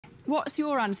What's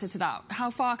your answer to that?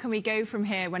 How far can we go from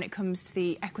here when it comes to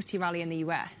the equity rally in the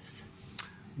US?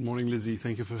 Good morning, Lizzie.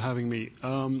 Thank you for having me.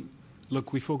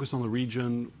 Look, we focus on the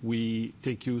region. We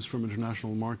take cues from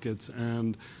international markets.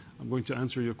 And I'm going to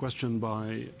answer your question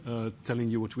by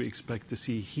telling you what we expect to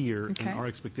see here. Okay. And our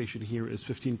expectation here is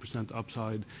 15%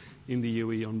 upside in the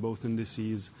UAE on both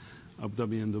indices, Abu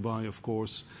Dhabi and Dubai, of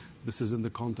course. This is in the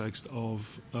context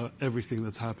of everything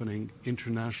that's happening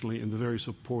internationally in the very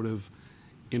supportive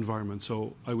environment.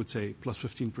 So I would say plus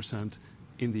 15%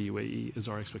 in the UAE is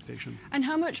our expectation. And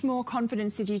how much more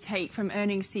confidence did you take from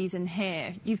earnings season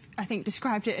here? You've, I think,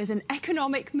 described it as an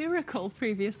economic miracle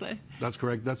previously. That's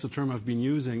correct. That's the term I've been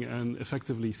using, and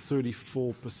effectively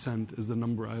 34% is the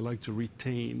number I like to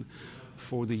retain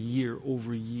for the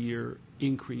year-over-year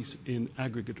increase in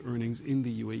aggregate earnings in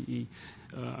the UAE.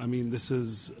 I mean, this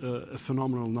is a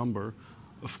phenomenal number.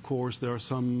 Of course, there are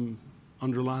some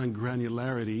underlying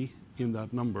granularity in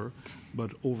that number,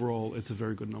 but overall, it's a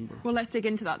very good number. Well, let's dig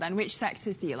into that then. Which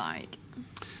sectors do you like?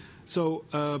 So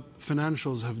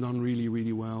financials have done really,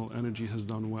 really well. Energy has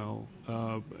done well.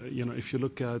 If you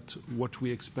look at what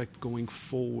we expect going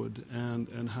forward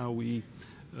and how we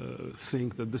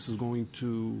think that this is going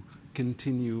to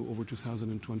continue over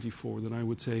 2024, then I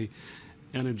would say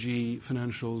energy,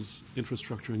 financials,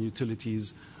 infrastructure and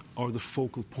utilities are the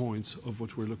focal points of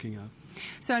what we're looking at.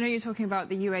 So I know you're talking about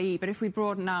the UAE, but if we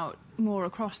broaden out more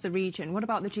across the region, what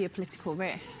about the geopolitical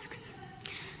risks?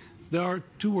 There are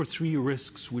 2 or 3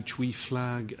 risks which we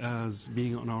flag as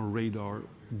being on our radar.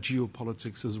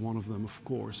 Geopolitics is one of them, of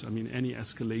course. I mean, any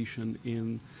escalation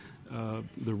in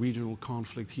the regional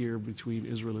conflict here between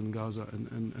Israel and Gaza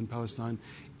and Palestine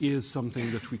is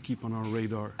something that we keep on our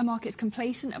radar. Are markets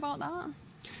complacent about that?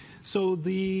 So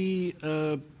the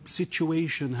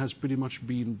situation has pretty much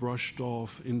been brushed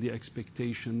off in the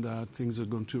expectation that things are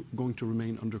going to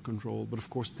remain under control. But of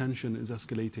course, tension is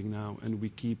escalating now, and we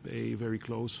keep a very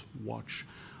close watch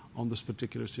on this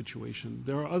particular situation.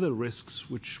 There are other risks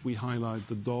which we highlight: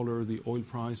 the dollar, the oil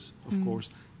price, of course,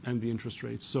 and the interest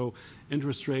rates. So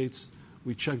interest rates,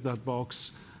 we check that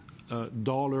box.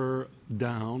 Dollar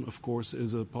down, of course,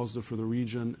 is a positive for the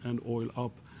region, and oil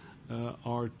up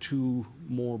are 2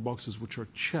 more boxes which are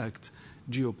checked.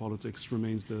 Geopolitics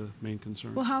remains the main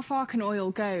concern. Well, how far can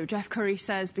oil go? Jeff Curry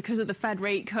says because of the Fed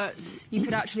rate cuts, you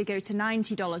could actually go to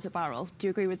 $90 a barrel. Do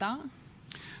you agree with that?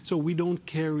 So we don't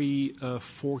carry a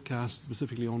forecast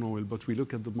specifically on oil, but we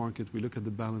look at the market, we look at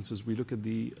the balances, we look at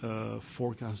the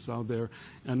forecasts out there.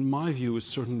 And my view is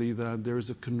certainly that there is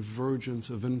a convergence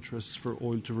of interests for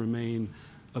oil to remain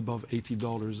above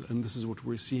 $80, and this is what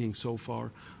we're seeing so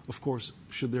far. Of course,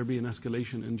 should there be an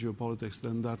escalation in geopolitics,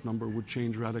 then that number would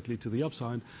change radically to the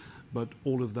upside, but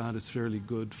all of that is fairly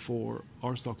good for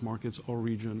our stock markets, our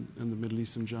region, and the Middle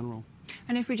East in general.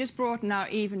 And if we just broaden out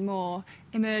even more,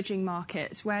 emerging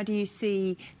markets, where do you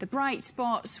see the bright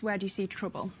spots, where do you see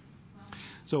trouble?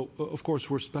 So, of course,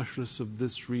 we're specialists of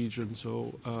this region,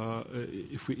 so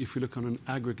if we look on an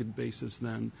aggregate basis,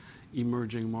 then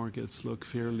emerging markets look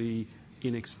fairly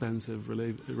inexpensive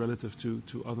relative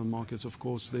to other markets. Of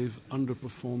course, they've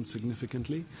underperformed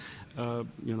significantly.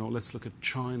 Let's look at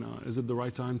China. Is it the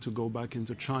right time to go back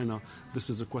into China? This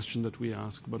is a question that we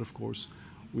ask, but of course,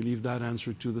 we leave that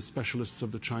answer to the specialists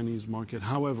of the Chinese market.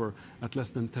 However, at less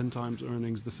than 10 times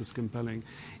earnings, this is compelling.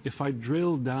 If I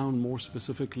drill down more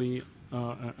specifically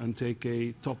and take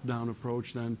a top-down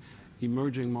approach, then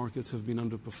emerging markets have been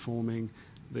underperforming.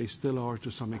 They still are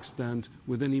to some extent.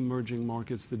 Within emerging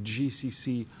markets, the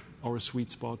GCC are a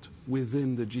sweet spot.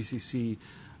 Within the GCC,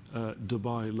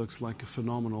 Dubai looks like a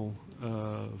phenomenal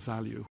value.